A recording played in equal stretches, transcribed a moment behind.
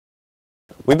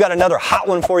We've got another hot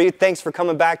one for you. Thanks for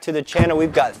coming back to the channel.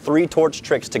 We've got 3 torch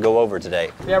tricks to go over today.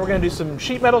 Yeah, we're gonna do some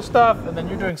sheet metal stuff, and then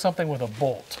you're doing something with a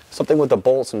bolt. Something with a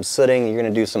bolt, some sooting. You're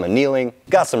gonna do some annealing.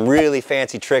 Got some really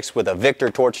fancy tricks with a Victor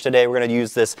torch today. We're gonna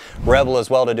use this Rebel as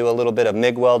well to do a little bit of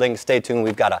MIG welding. Stay tuned,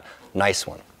 we've got a nice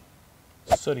one.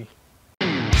 Sooty.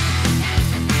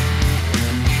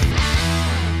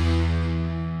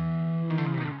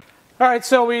 All right,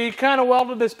 so we kind of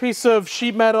welded this piece of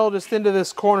sheet metal just into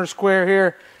this corner square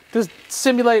here to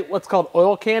simulate what's called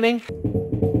oil canning.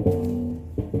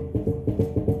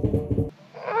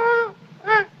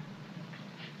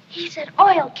 He said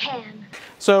oil can.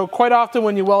 So quite often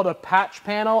when you weld a patch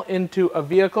panel into a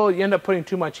vehicle, you end up putting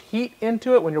too much heat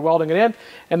into it when you're welding it in,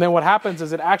 and then what happens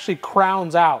is it actually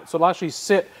crowns out. So it'll actually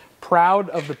sit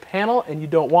proud of the panel, and you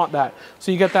don't want that.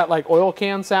 So you get that like oil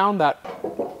can sound, that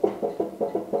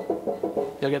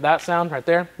you'll get that sound right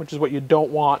there, which is what you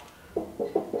don't want. And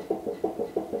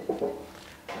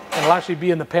it'll actually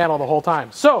be in the panel the whole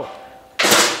time. So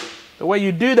the way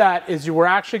you do that is we're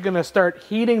actually going to start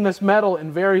heating this metal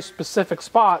in very specific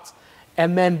spots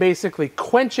and then basically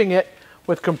quenching it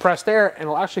with compressed air, and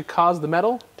it'll actually cause the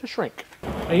metal to shrink.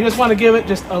 And you just want to give it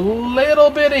just a little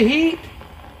bit of heat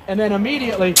and then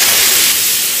immediately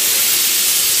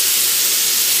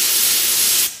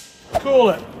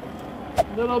cool it.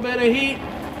 A little bit of heat.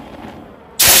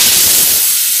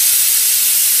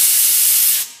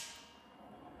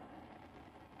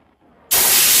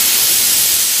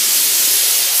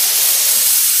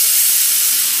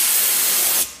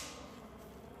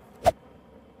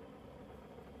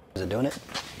 Is it doing it?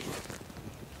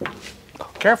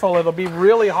 Careful, it'll be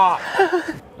really hot.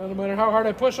 No matter how hard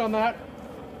I push on that,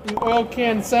 the oil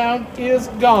can sound is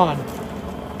gone.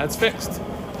 That's fixed.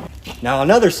 Now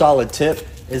another solid tip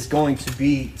is going to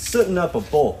be sooting up a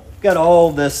bolt. Got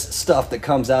all this stuff that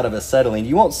comes out of acetylene.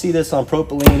 You won't see this on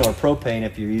propylene or propane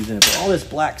if you're using it, but all this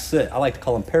black soot, I like to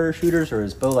call them parachuters, or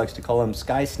as Bo likes to call them,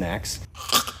 sky snacks.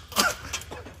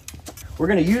 We're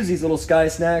gonna use these little sky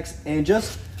snacks and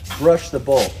just brush the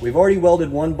bolt. We've already welded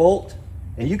one bolt,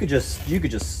 and you could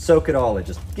just soak it all and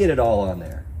just get it all on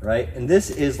there, right? And this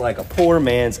is like a poor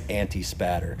man's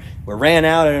anti-spatter. We ran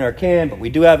out in our can, but we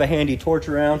do have a handy torch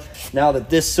around. Now that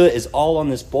this soot is all on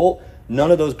this bolt, none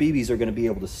of those BBs are gonna be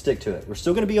able to stick to it. We're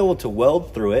still gonna be able to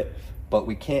weld through it, but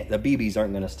we can't, the BBs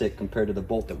aren't gonna stick compared to the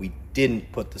bolt that we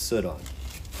didn't put the soot on.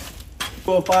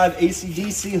 205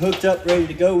 AC/DC hooked up, ready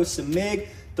to go with some MIG.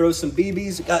 Throw some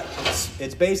BBs.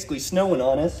 It's basically snowing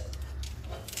on us.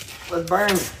 Let's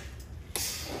burn.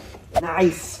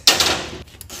 Nice.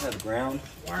 Have ground.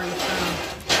 Wireless sound.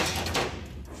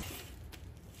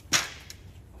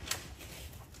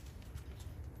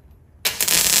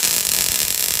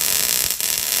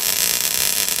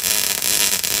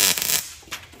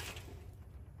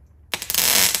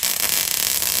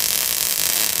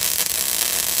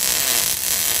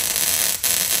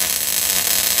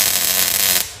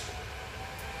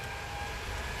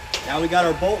 Now we got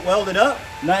our bolt welded up,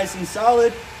 nice and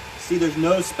solid. See, there's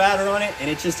no spatter on it, and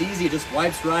it's just easy. It just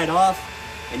wipes right off,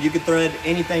 and you can thread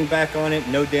anything back on it,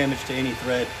 no damage to any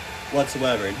thread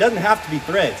whatsoever. It doesn't have to be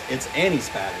threads, it's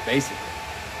anti-spatter, basically.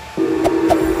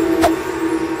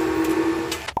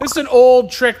 This is an old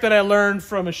trick that I learned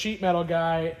from a sheet metal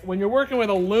guy. When you're working with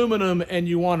aluminum and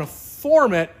you want to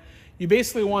form it, you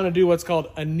basically want to do what's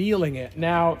called annealing it.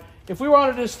 Now, if we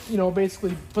want to just,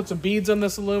 basically put some beads on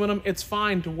this aluminum, it's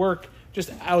fine to work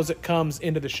just as it comes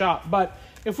into the shop. But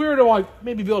if we were to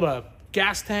maybe build a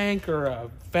gas tank or a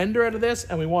fender out of this,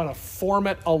 and we want to form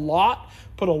it a lot,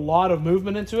 put a lot of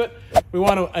movement into it, we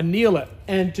want to anneal it.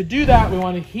 And to do that, we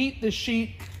want to heat the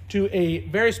sheet to a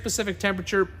very specific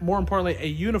temperature, more importantly, a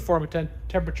uniform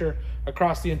temperature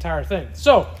across the entire thing.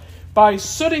 So by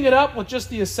sooting it up with just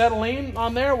the acetylene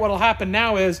on there, what'll happen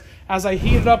now is, as I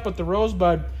heat it up with the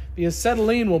rosebud, the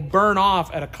acetylene will burn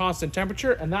off at a constant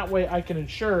temperature, and that way I can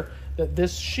ensure that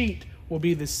this sheet will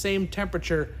be the same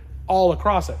temperature all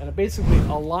across it. And it basically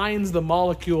aligns the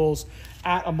molecules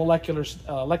at a molecular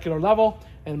level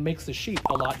and makes the sheet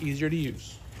a lot easier to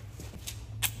use.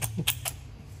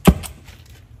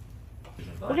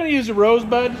 We're going to use a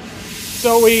rosebud.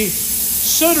 So we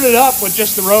sooted it up with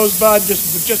just the rosebud, with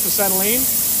just acetylene.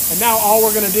 And now all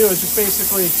we're going to do is just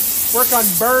basically work on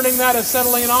burning that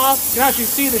acetylene off. You can actually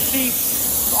see the sheet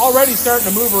already starting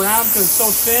to move around because it's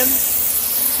so thin.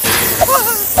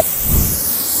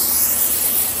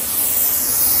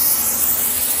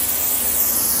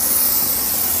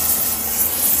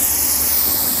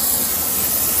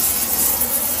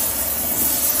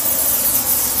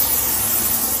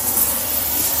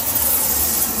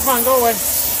 Come on, go away.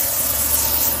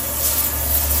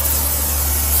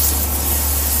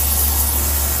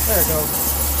 There it goes.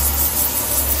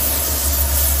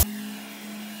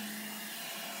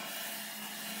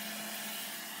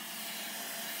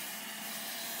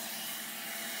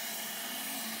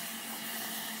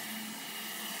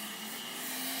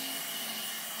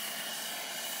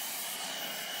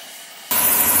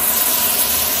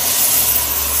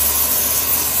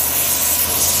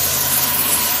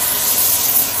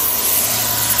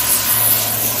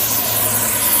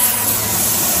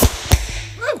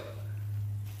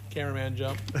 Cameraman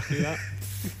jump. See that?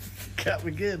 Got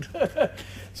me good.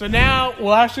 So now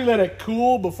we'll actually let it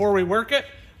cool before we work it.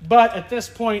 But at this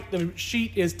point, the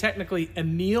sheet is technically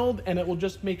annealed and it will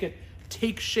just make it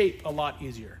take shape a lot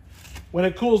easier. When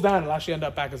it cools down, it'll actually end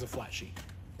up back as a flat sheet.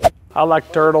 I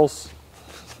like turtles.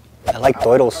 I like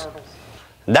turtles.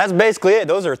 That's basically it.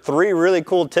 Those are 3 really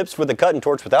cool tips with the cutting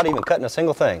torch without even cutting a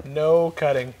single thing. No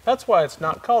cutting. That's why it's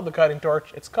not called the cutting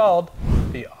torch. It's called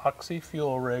the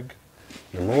Oxy-Fuel rig.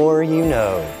 The more you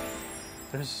know.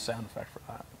 There's a sound effect for